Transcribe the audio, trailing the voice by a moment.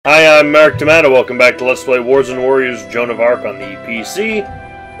I'm Mark Tomato. Welcome back to Let's Play Wars and Warriors Joan of Arc on the PC.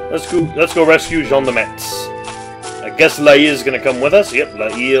 Let's go rescue Jean de Metz. I guess Laïe is going to come with us. Yep,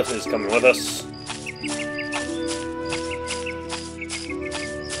 Laïe is coming with us.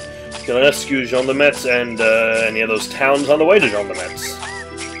 Gonna rescue Jean de Metz and any of those towns on the way to Jean de Metz.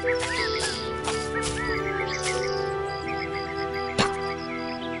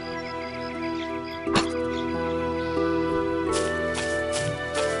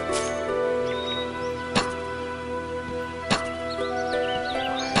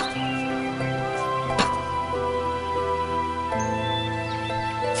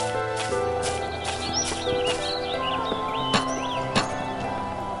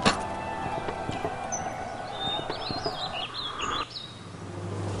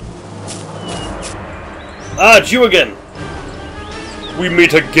 Ah, it's you again! We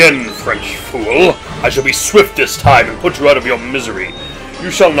meet again, French fool! I shall be swift this time and put you out of your misery.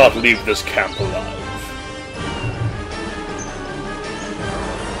 You shall not leave this camp alive.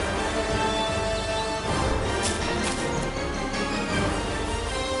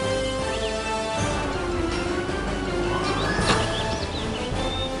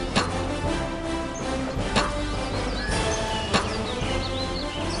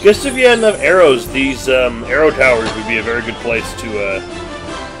 Guess if you had enough arrows, these arrow towers would be a very good place to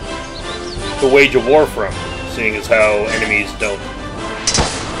wage a war from, seeing as how enemies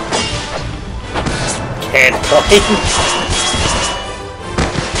can't climb.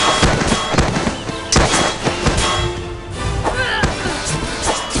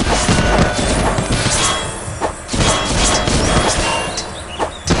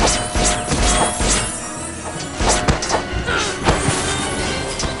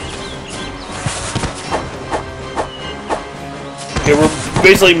 Okay, we're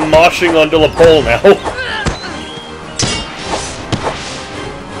basically moshing onto a pole now.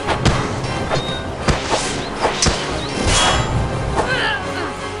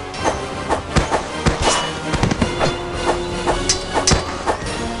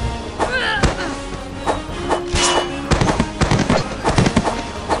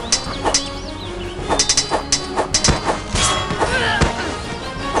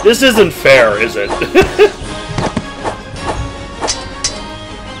 This isn't fair, is it?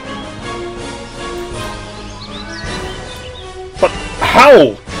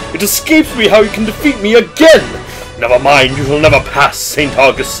 How? It escapes me how you can defeat me again! Never mind, you shall never pass St.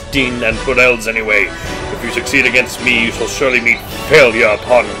 Augustine and what else anyway. If you succeed against me, you shall surely meet failure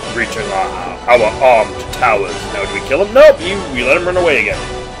upon reaching our armed towers. Now, do we kill him? Nope, we let him run away again.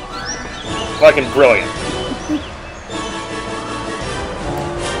 Fucking brilliant.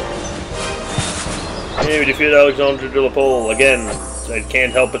 Hey, we defeated Alexandre de la Pole again. I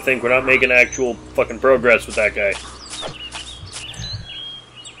can't help but think we're not making actual fucking progress with that guy.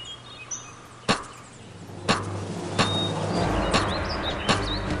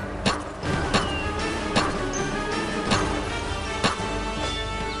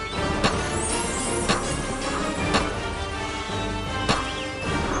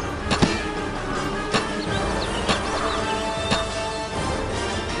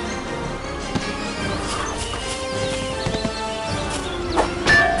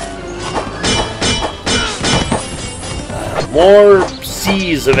 More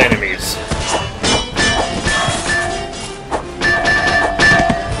seas of enemies.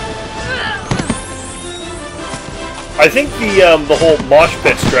 I think the whole mosh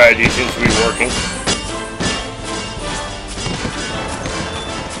pit strategy seems to be working.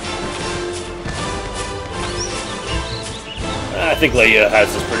 I think Leia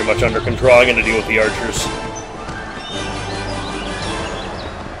has this pretty much under control. I'm gonna deal with the archers.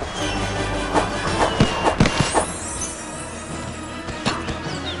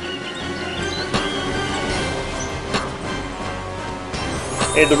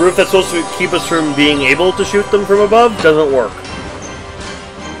 Hey, the roof that's supposed to keep us from being able to shoot them from above doesn't work.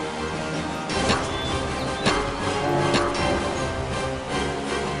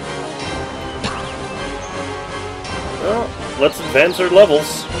 Well, let's advance our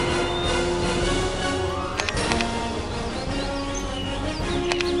levels.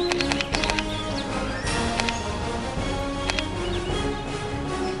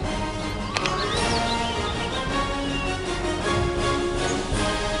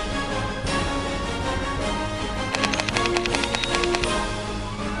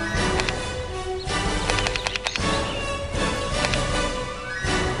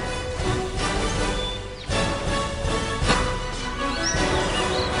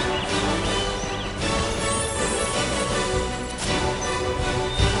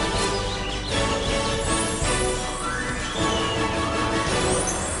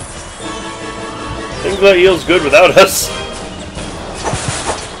 Think that heal's good without us.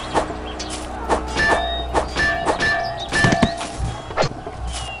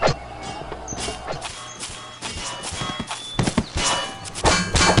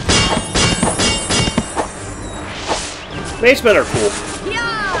 Mace men are cool.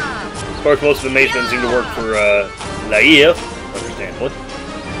 Of course, most of the mace men seem to work for Laia, understandably.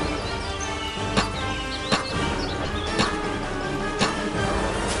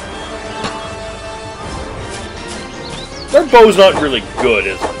 Their bow's not really good,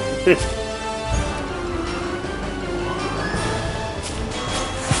 is it?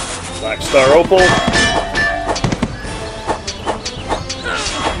 Black Star Opal.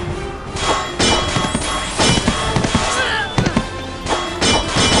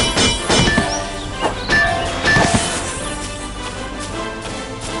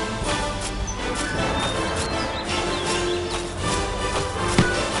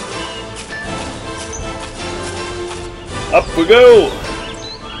 Up we go!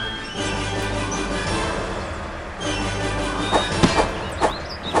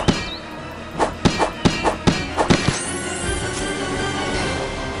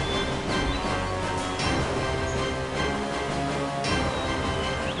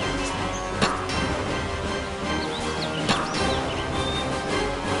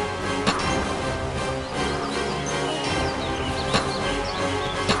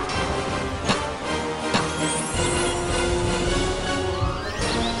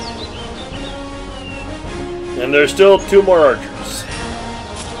 And there's still 2 more archers.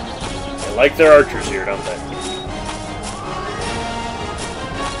 They like their archers here, don't they?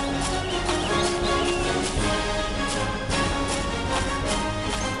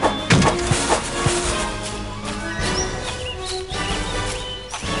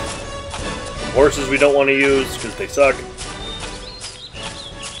 Horses we don't want to use because they suck.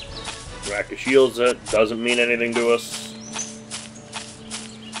 Rack of shields, that doesn't mean anything to us.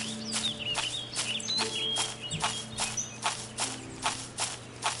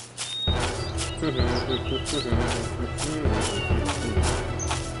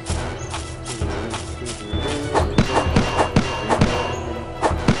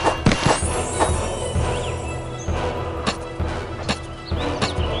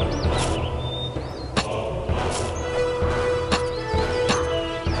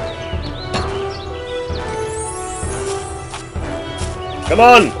 Come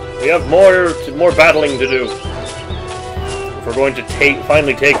on! We have more battling to do. If we're going to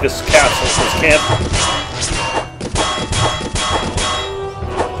finally take this castle, this camp.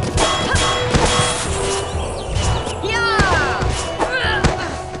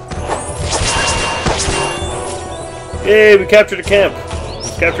 Yay, we captured a camp.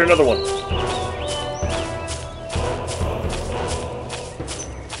 Let's capture another one.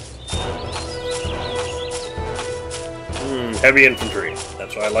 Heavy infantry.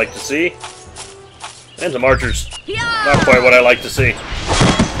 That's what I like to see. And some archers. Not quite what I like to see.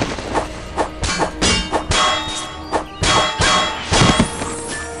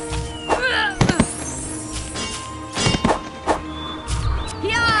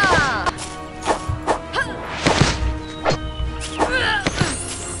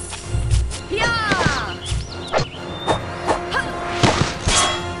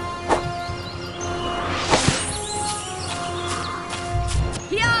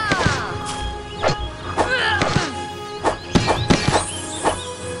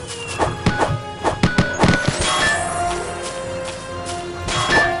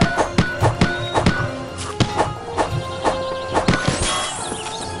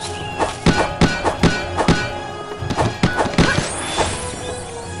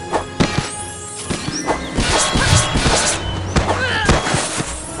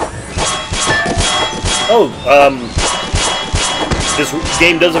 This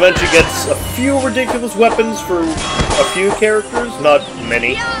game does eventually get a few ridiculous weapons for a few characters, not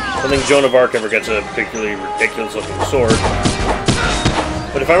many. I don't think Joan of Arc ever gets a particularly ridiculous looking sword.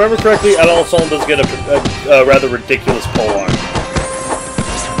 But if I remember correctly, Alanson does get a rather ridiculous polearm.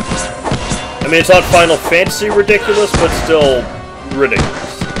 I mean, it's not Final Fantasy ridiculous, but still ridiculous.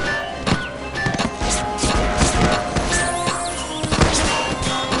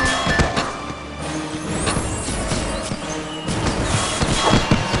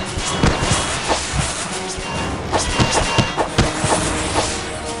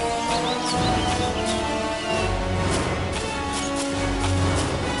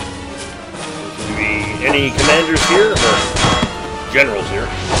 Any commanders here, or generals here?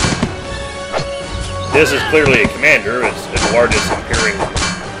 This is clearly a commander. It's Eduardus Imperium.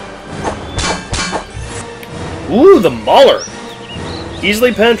 Ooh, the Mauler!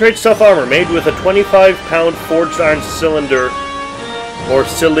 Easily penetrates tough armor, made with a 25-pound forged iron cylinder, or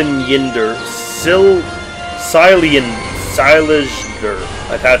cylinder, cylinder,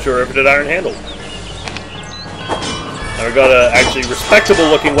 attached to a riveted iron handle. And we got a actually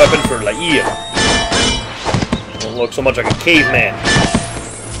respectable-looking weapon for Laia. Don't look so much like a caveman.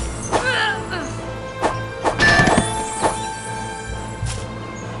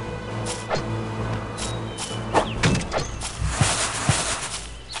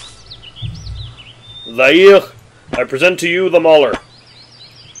 Zaire, I present to you the Mauler.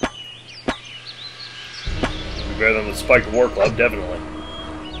 Better than the Spiked War Club, definitely.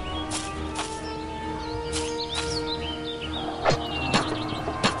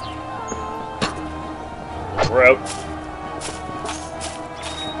 We're out.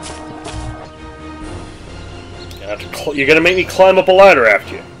 You're gonna make me climb up a ladder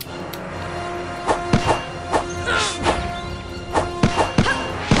after you.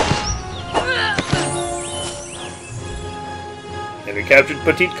 And we captured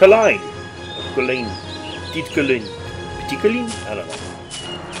Petite Colline. Petite Colline. Petite Colline? I don't know.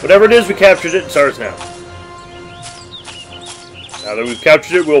 Whatever it is, we captured it. It's ours now. Now that we've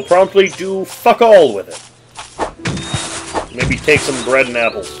captured it, we'll promptly do fuck all with it. Maybe take some bread and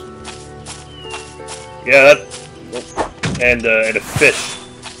apples. Yeah, that... And a fish.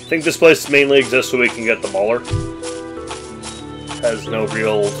 I think this place mainly exists so we can get the Mauler. Has no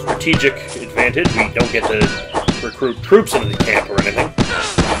real strategic advantage. We don't get to recruit troops into the camp or anything.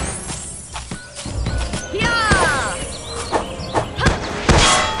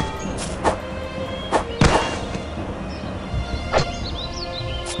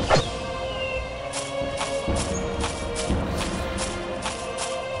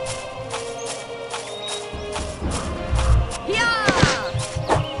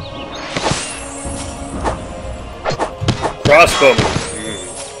 Crossbowman.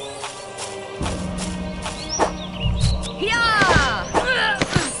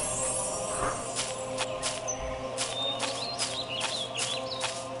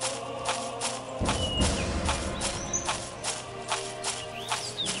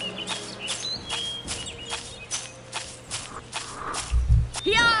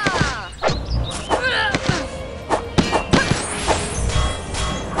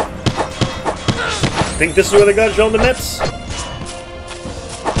 Think this is where they got Joan the Nets?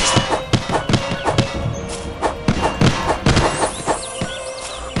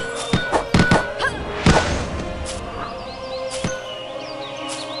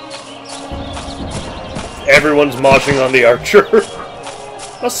 Everyone's moshing on the archer.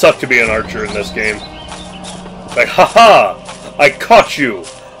 Must suck to be an archer in this game. Like, haha! I caught you!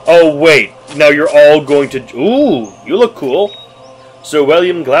 Oh wait, now you're all going to... Ooh, you look cool. Sir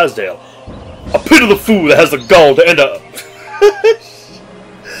William Glasdale. A pit of the fool that has the gall to enter...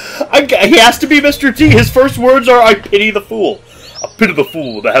 He has to be Mr. T. His first words are, I pity the fool. A pit of the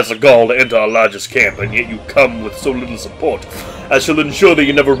fool that has the gall to enter our largest camp, and yet you come with so little support, as shall ensure that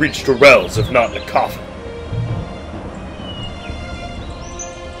you never reach Terrell's, if not in a coffin.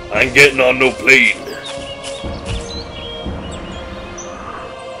 I ain't getting on no plane.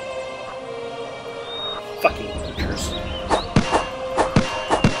 Fucking archers.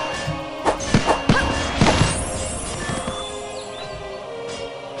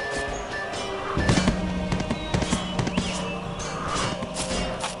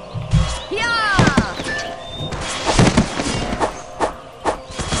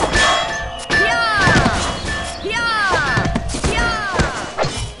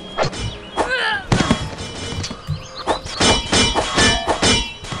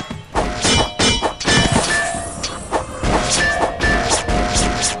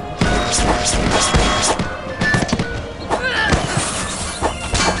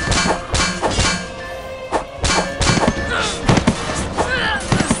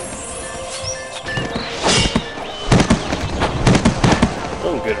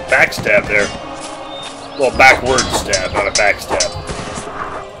 Backstab there. Well, backward stab, not a backstab.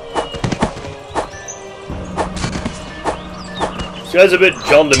 This guy's a bit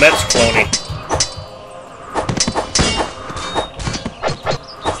John DeMette's cloney.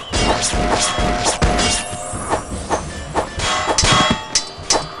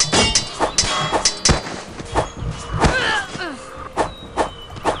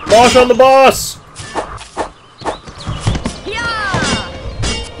 Mosh on the boss!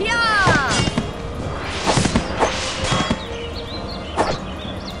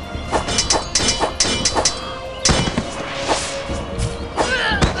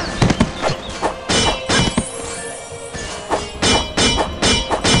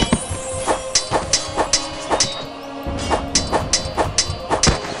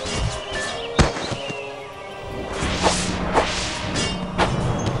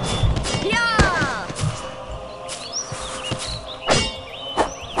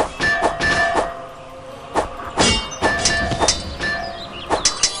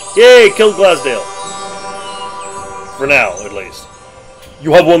 Yay, killed Glasdale. For now, at least.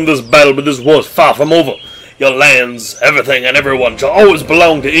 You have won this battle, but this war's far from over. Your lands, everything, and everyone shall always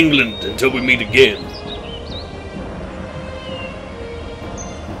belong to England until we meet again.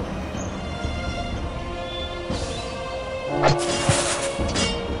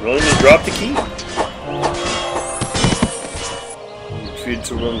 Willing to drop the key. Feed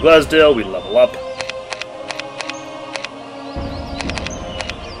to run Glasdale, we level up.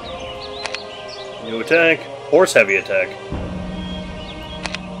 New attack. Horse heavy attack.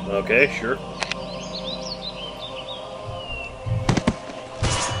 Okay, sure.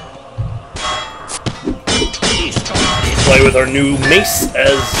 Play with our new mace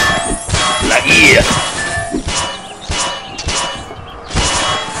as La Ear.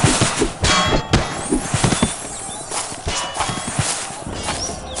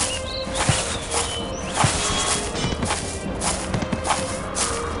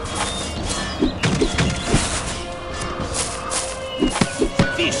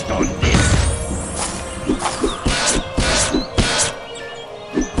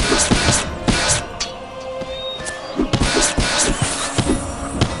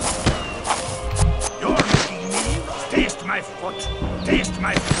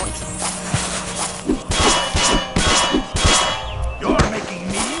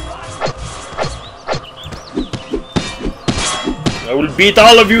 I will beat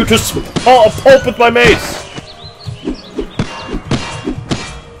all of you to pulp with my mace!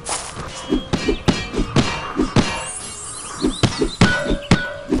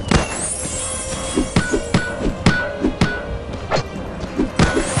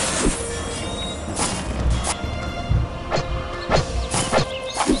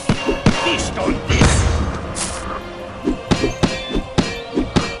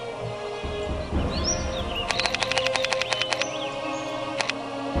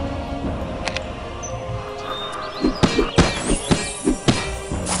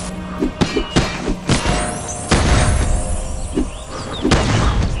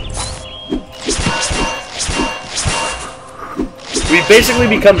 We've basically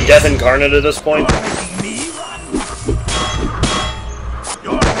become Death Incarnate at this point. You're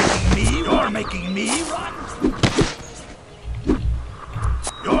making me run.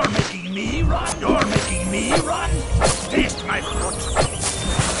 You're making me run. You're making me run. Taste my foot.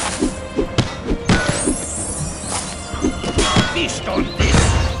 Feast on this.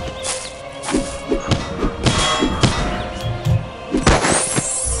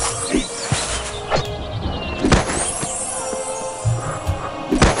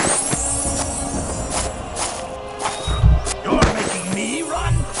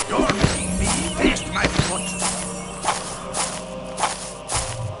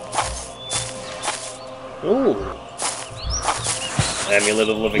 Ooh. Amulet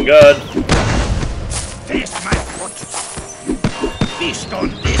of the Living God. Taste my foot. Feast on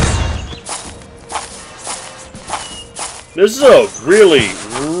this. This is a really,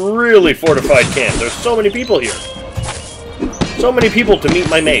 really fortified camp. There's so many people here. So many people to meet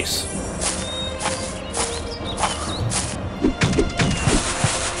my mace.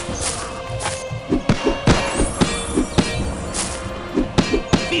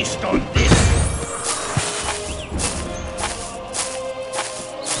 Feast on this.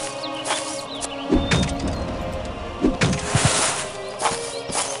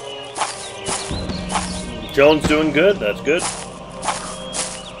 Joan's doing good, that's good.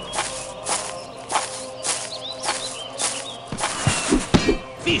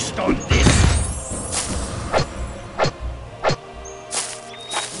 Feast on this.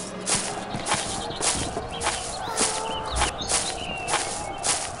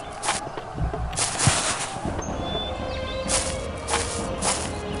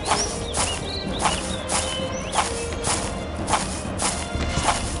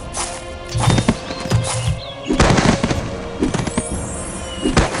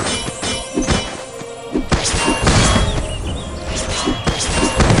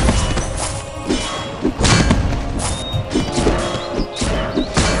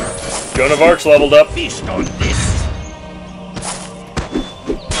 Joan of Arc's leveled up. Feast on this.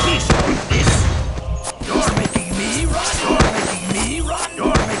 Feast on this. You're making me run. You're making me run.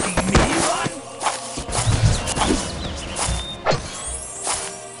 You're making me run.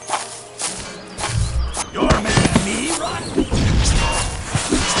 You're making me run.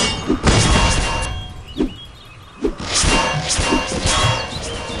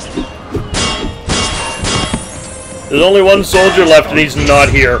 There's only one soldier left and he's not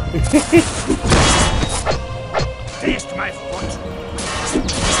here. Taste my foot.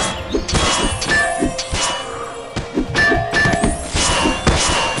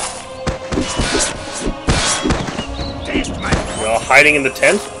 hiding in the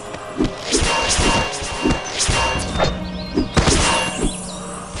tent?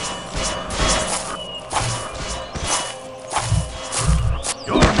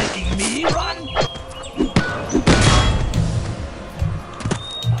 You're making me run?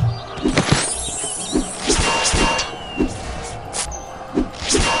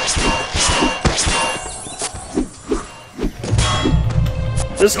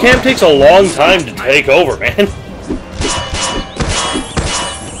 This camp takes a long time to take over, man.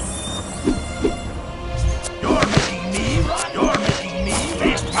 You're making me run. You're making me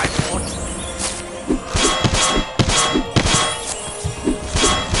waste my foot.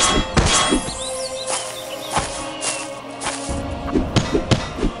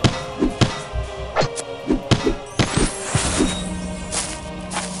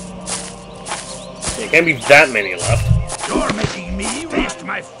 There can't be that many left. You're making me waste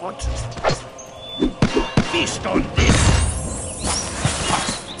my foot. Feast on this.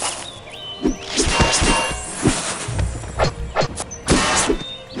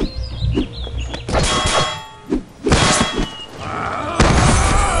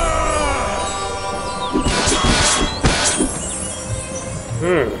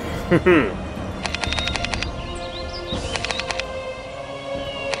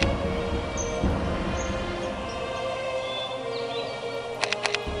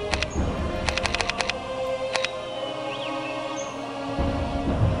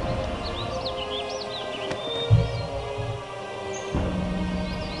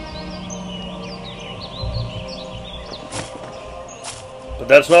 But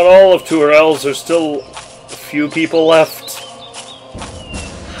that's not all of Tourelles. There's still a few people left.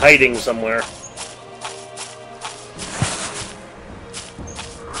 Hiding somewhere.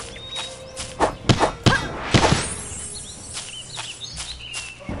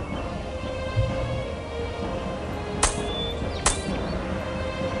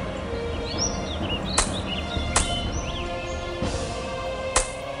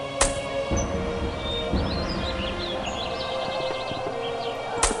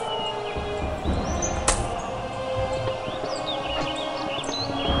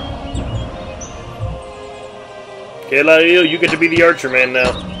 Okay, Laio, you get to be the archer man now.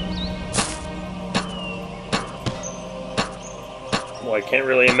 Well, I can't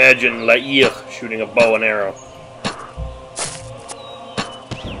really imagine Laio shooting a bow and arrow.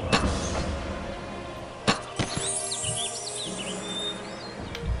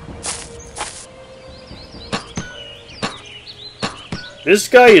 This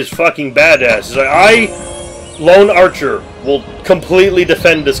guy is fucking badass. He's like, I, lone archer, will completely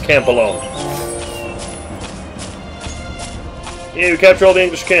defend this camp alone. Yeah, we capture all the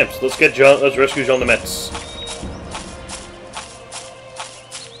English camps. Let's get Joan. Let's rescue Joan the Metz.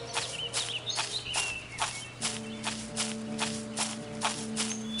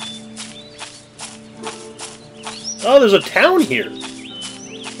 Oh, there's a town here.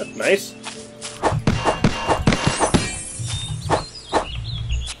 That's nice.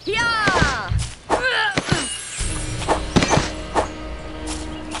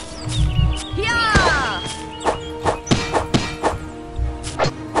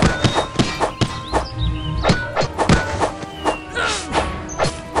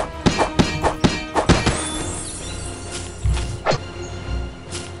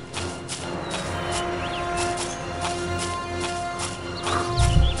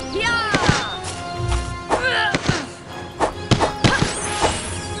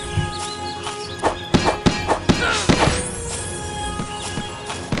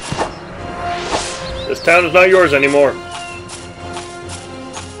 This town is not yours anymore.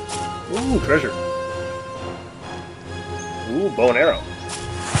 Ooh, treasure. Ooh, bow and arrow.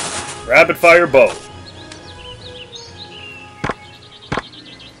 Rapid fire bow.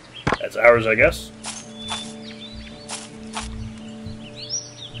 That's ours, I guess.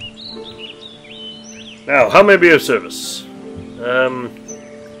 Now, how may I be of service? You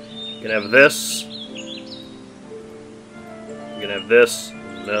can have this. You can have this,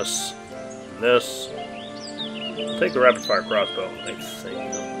 and this, and this. I'll take the rapid fire crossbow. I think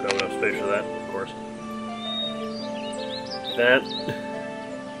I'll go enough space for that, of course. That.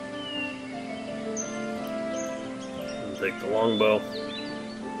 I'll take the longbow.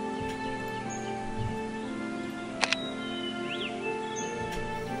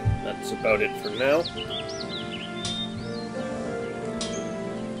 That's about it for now.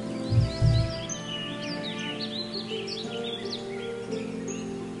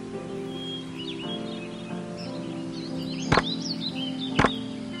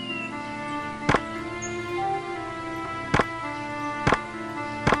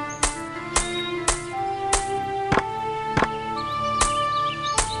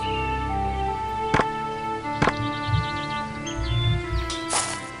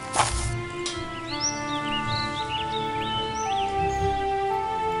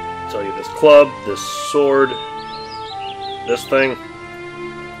 tell you this club, this sword, this thing.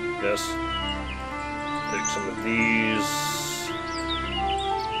 Yes. Take some of these.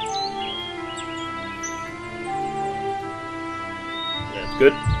 That's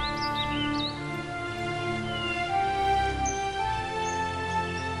good.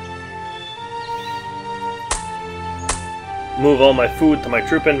 Move all my food to my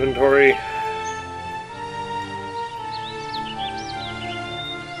troop inventory.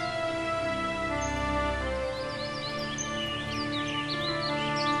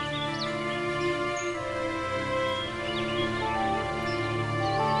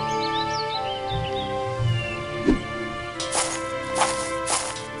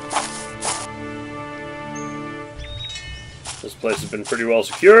 This place has been pretty well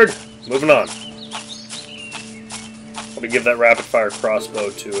secured. Moving on. Probably give that rapid fire crossbow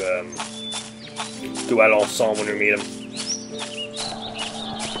to Alençon when we meet him.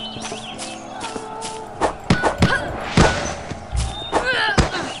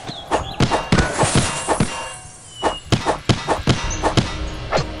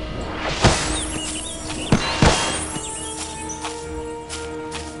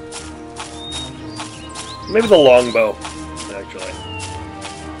 Maybe the longbow, actually.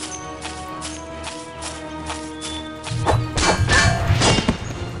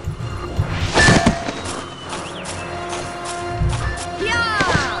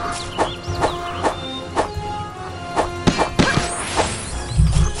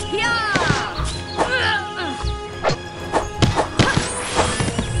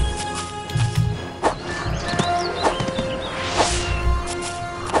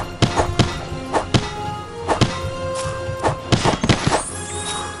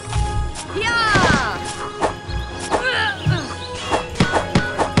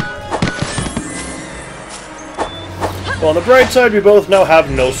 Well, on the bright side, we both now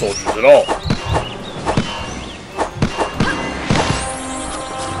have no soldiers at all.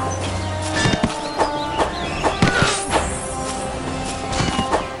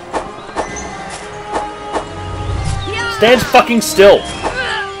 Stand fucking still!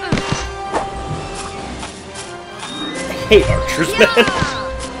 I hate archers, man!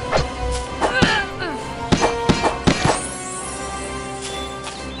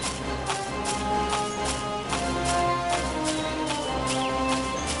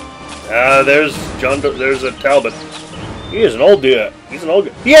 There's John. There's a Talbot. He is an old dude. He's an old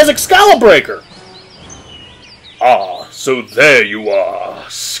guy. He has Excalibur! Ah, so there you are,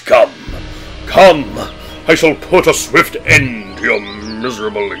 scum. Come, I shall put a swift end to your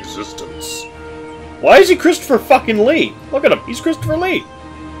miserable existence. Why is he Christopher fucking Lee? Look at him. He's Christopher Lee.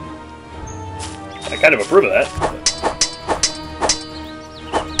 I kind of approve of that.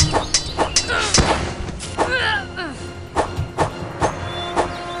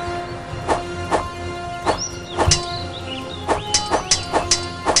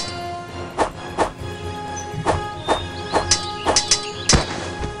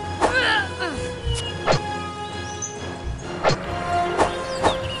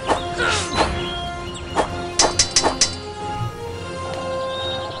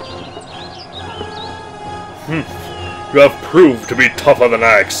 You have proved to be tougher than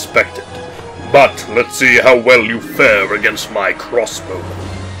I expected. But let's see how well you fare against my crossbow.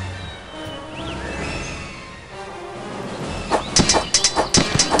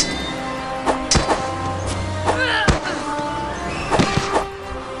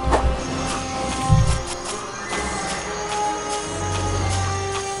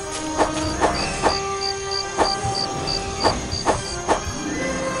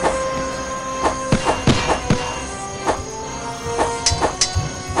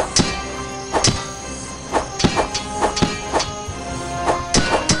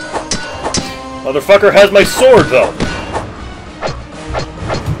 Motherfucker has my sword, though.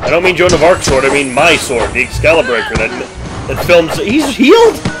 I don't mean Joan of Arc's sword, I mean my sword, the Excalibur that films. He's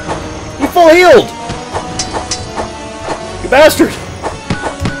healed? He full healed! You bastard!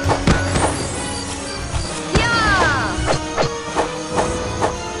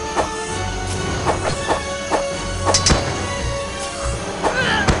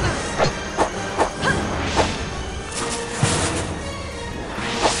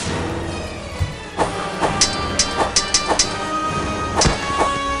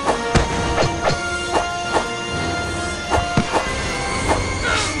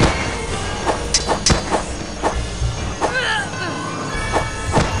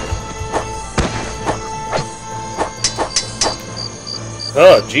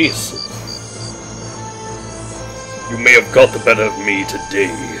 Oh, jeez. You may have got the better of me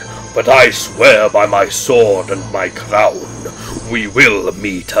today, But I swear by my sword and my crown, we will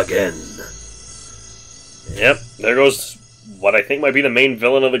meet again. Yep, there goes what I think might be the main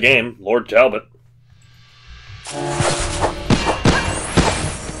villain of the game, Lord Talbot.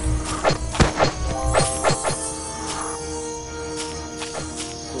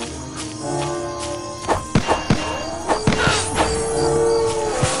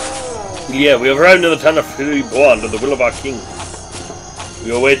 Yeah, we have arrived in the town of Philibois under the will of our king. We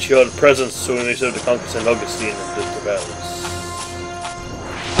await your presence soon we serve to conquer St. Augustine and the rebels.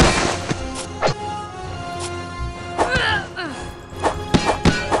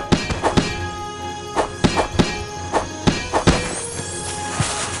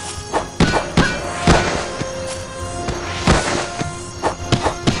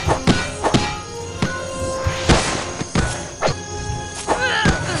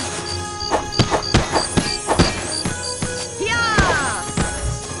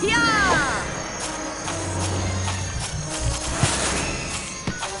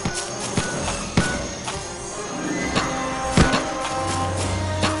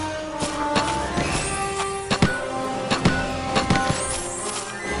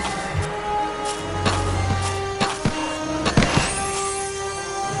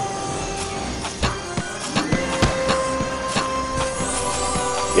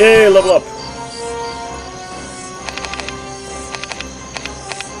 Yay, level up!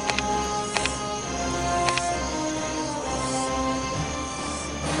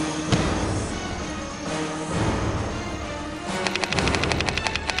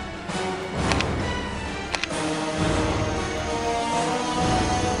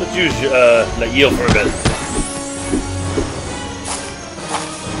 Let's use the yield for a bit.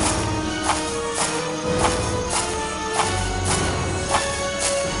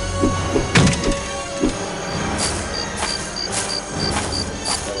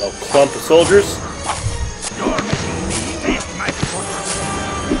 Clump of soldiers. You're making me eat my foot.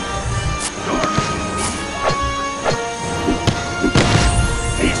 You're making me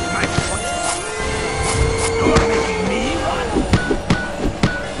taste my foot. You're making me run.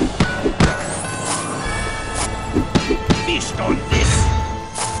 Feast on this.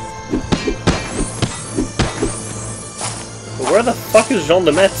 Where the fuck is Jean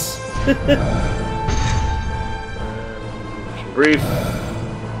de Metz? Brief.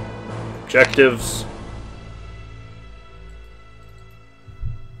 Objectives.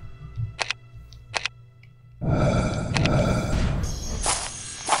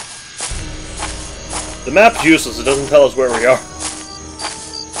 The map's useless, it doesn't tell us where we are.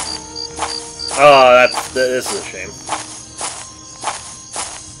 Ah, this is a shame.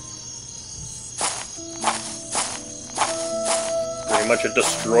 Pretty much a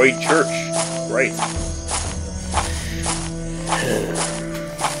destroyed church. Right.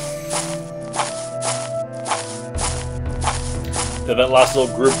 That last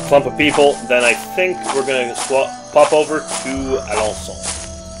little group clump of people, then I think we're gonna pop over to Alençon.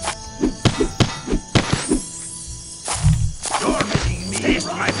 You're making me taste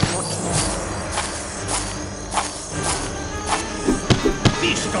my foot.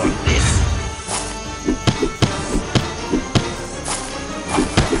 Feast on this.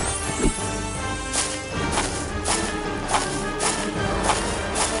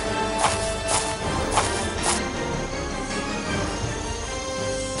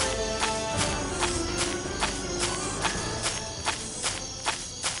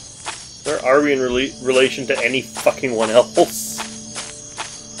 Where are we in relation to any fucking one else?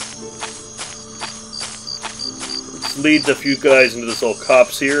 Let's lead a few guys into this old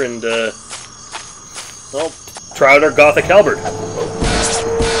copse here and, well, try out our Gothic halberd.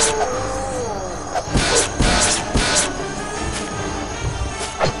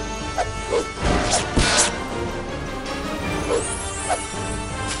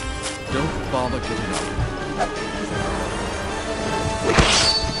 Don't bother getting up.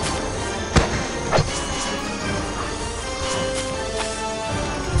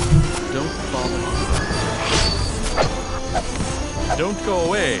 Don't go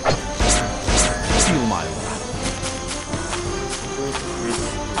away. Feel my wrath.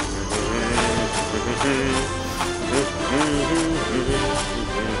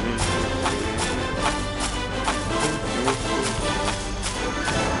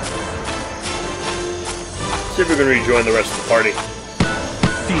 See if we can rejoin the rest of the party.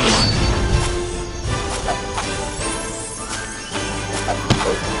 Feel my wrath.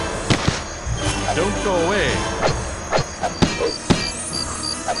 Don't go away.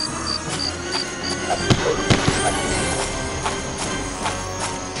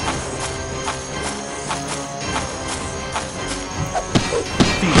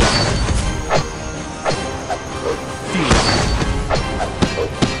 Feel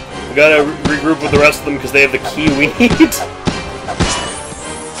We gotta regroup with the rest of them because they have the key we need.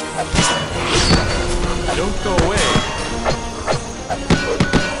 Don't go away.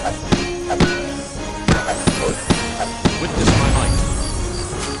 Witness my might.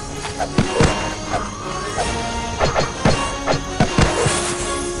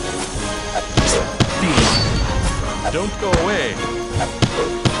 Feline. Don't go away.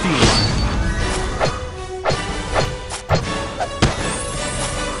 Feline.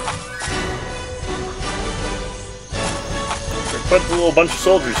 Put a little bunch of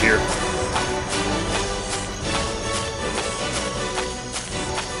soldiers here.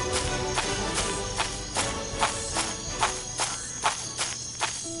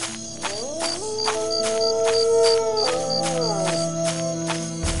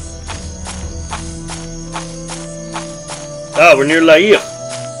 Ah, we're near Lair.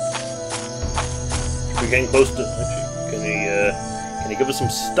 We're getting close to. Actually, can he give us some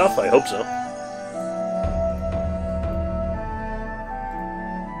stuff? I hope so.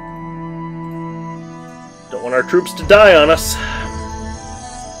 Don't want our troops to die on us.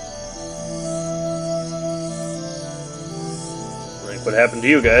 Like what happened to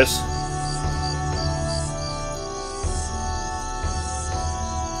you guys?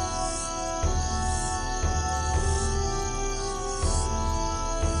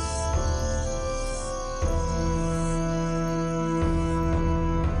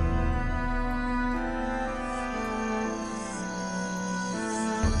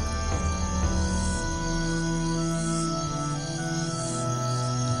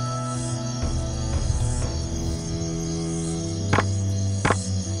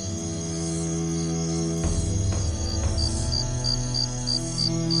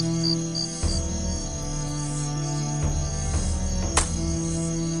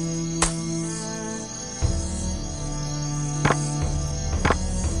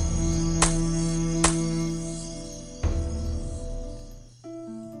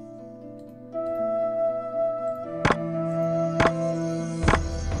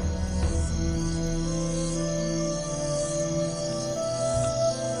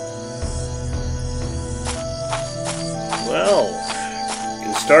 Well, we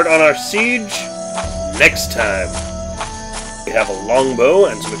can start on our siege next time. We have a longbow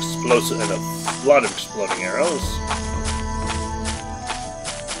and some explosive and a lot of exploding arrows.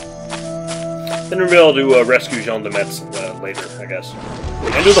 Then we'll be able to rescue Jean de Metz later, I guess.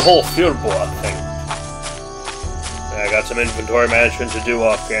 And do the whole Furbois thing. I got some inventory management to do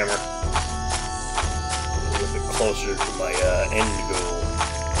off camera. A little bit closer to my end goal.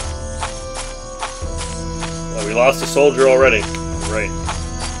 We lost a soldier already. Right.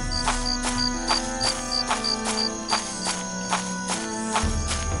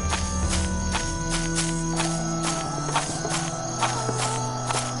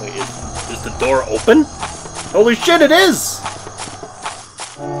 Wait, is the door open? Holy shit, it is!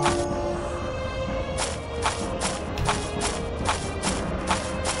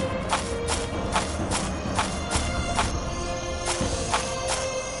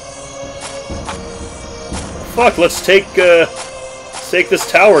 Fuck, let's take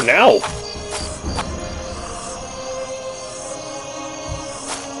this tower now.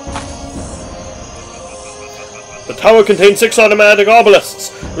 The tower contains 6 automatic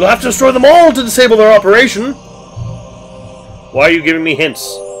obelisks. We'll have to destroy them all to disable their operation. Why are you giving me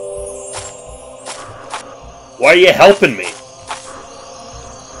hints? Why are you helping me?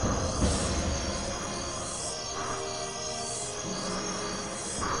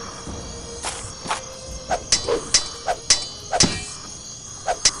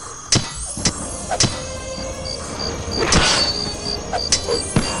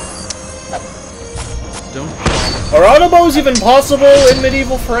 Are autobots even possible in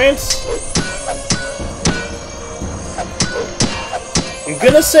medieval France? I'm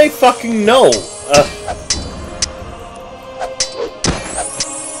gonna say fucking no.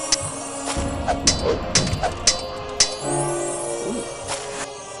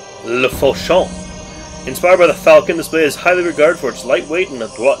 Le Fauchon. Inspired by the Falcon, this blade is highly regarded for its lightweight and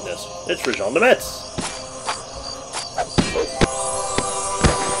adroitness. It's for Jean de Metz.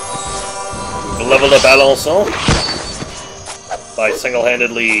 We've leveled up Alençon by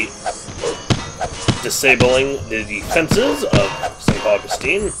single-handedly disabling the defenses of St.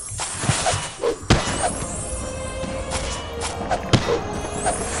 Augustine.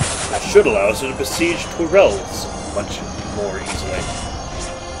 It should allow us to besiege Tourelles much more easily.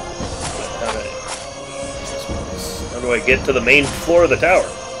 How do I get to the main floor of the tower?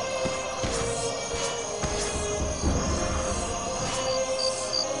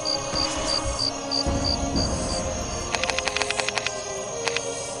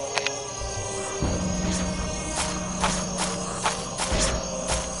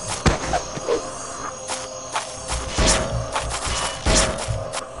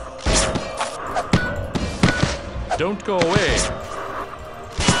 Don't go away.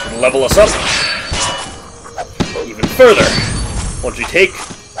 Level us up even further once we take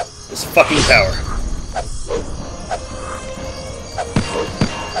this fucking tower.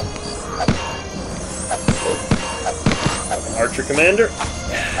 Archer commander.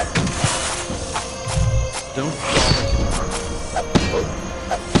 Don't bother.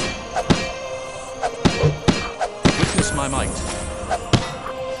 Witness my might.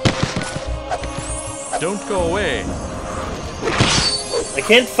 Don't go away. I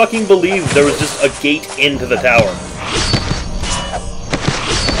can't fucking believe there was just a gate into the tower.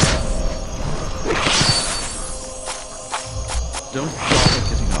 Don't bother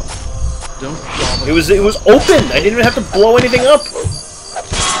getting up. Don't bother. It was open. I didn't even have to blow anything up.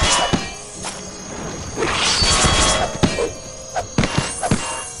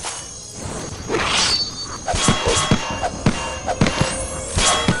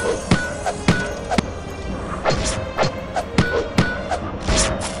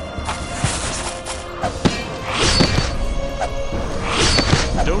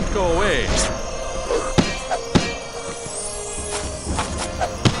 Don't go away.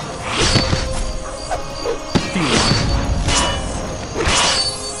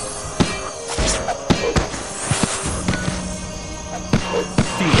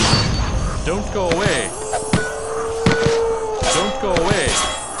 Don't go away. Don't go away.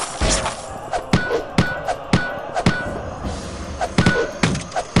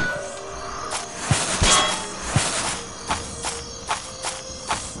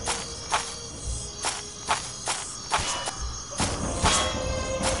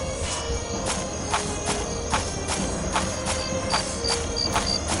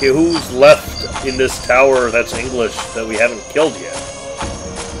 Okay, who's left in this tower that's English that we haven't killed yet?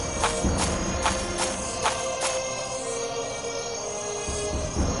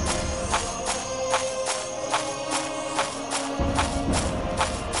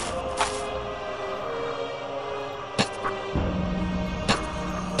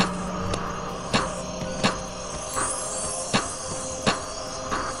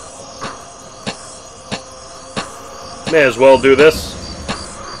 May as well do this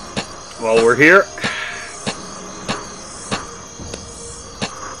while we're here.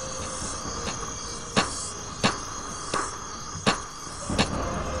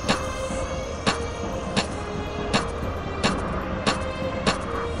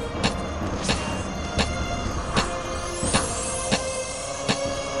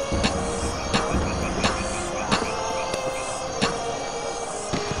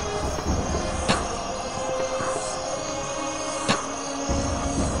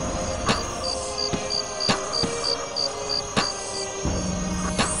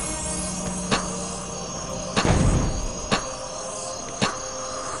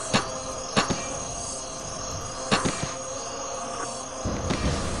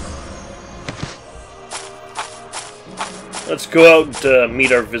 Let's go out and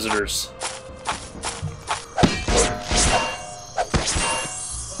meet our visitors.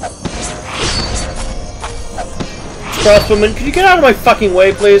 Crossbowman, could you get out of my fucking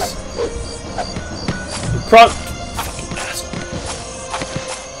way, please? Fucking asshole.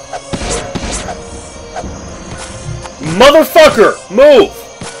 Motherfucker! Move!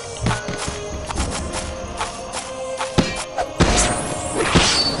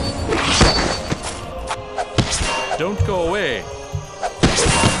 Don't go away.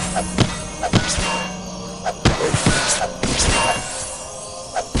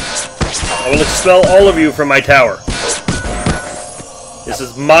 I will expel all of you from my tower. This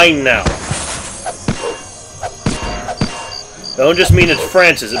is mine now. Don't just mean it's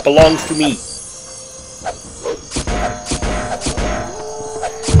France's, it belongs to me.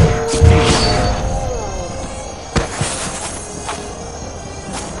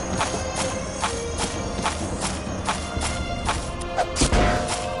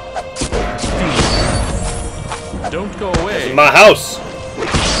 Don't go away. In my house.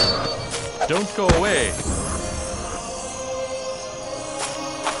 Don't go away.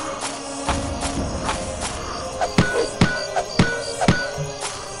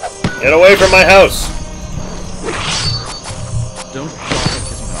 Get away from my house. Don't bother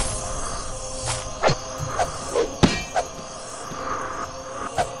getting up.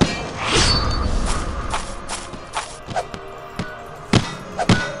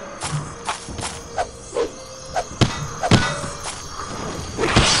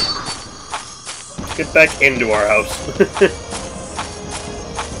 Get back into our house.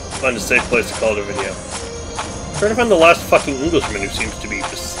 Find a safe place to call it a video. I'm trying to find the last fucking Englishman who seems to be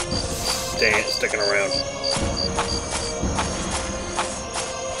just sticking around.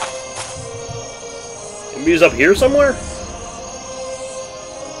 Maybe he's up here somewhere?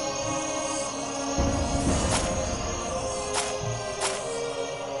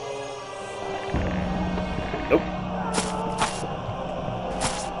 Nope.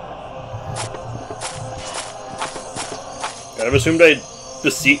 Kind of assumed I'd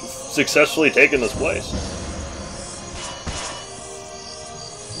successfully taken this place.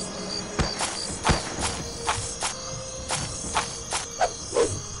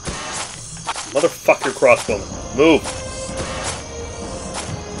 Motherfucker crossbowman. Move.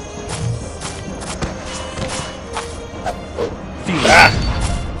 Ah!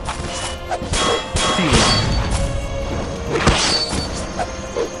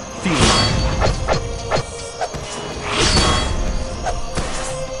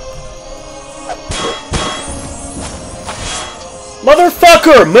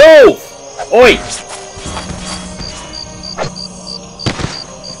 Motherfucker, move! Oi!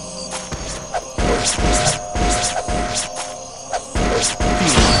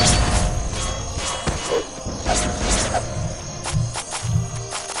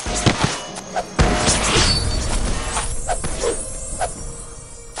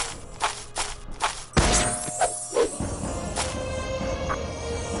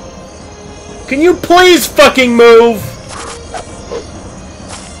 Can you please fucking move?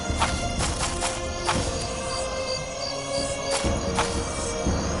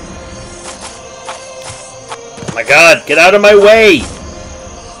 Oh my god, get out of my way!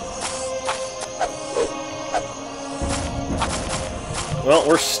 Well,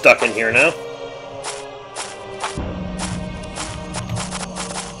 we're stuck in here now.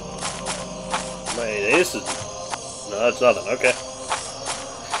 Wait, this is... No, that's nothing, okay.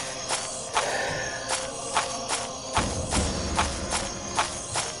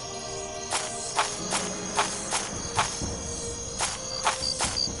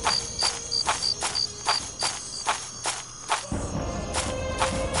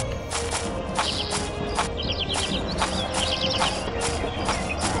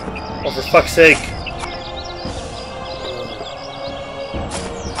 Oh, for fuck's sake.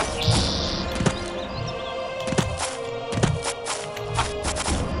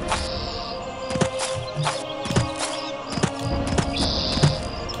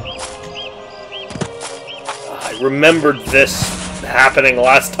 I remembered this happening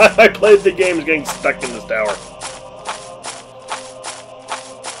last time I played the game, getting stuck in this tower.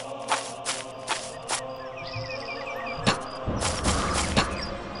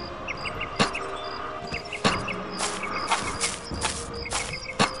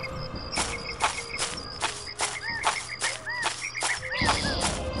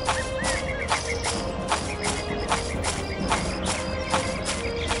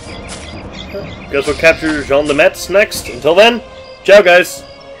 Guess we'll capture Jean de Metz next. Until then, ciao guys!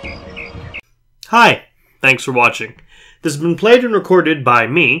 Hi, thanks for watching. This has been played and recorded by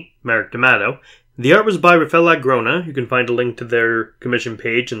me, Merrick D'Amato. The art was by Rafael Agrona. You can find a link to their commission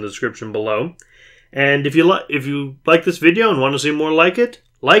page in the description below. And if you like this video and want to see more like it,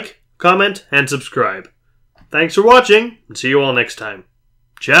 like, comment, and subscribe. Thanks for watching, and see you all next time.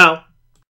 Ciao!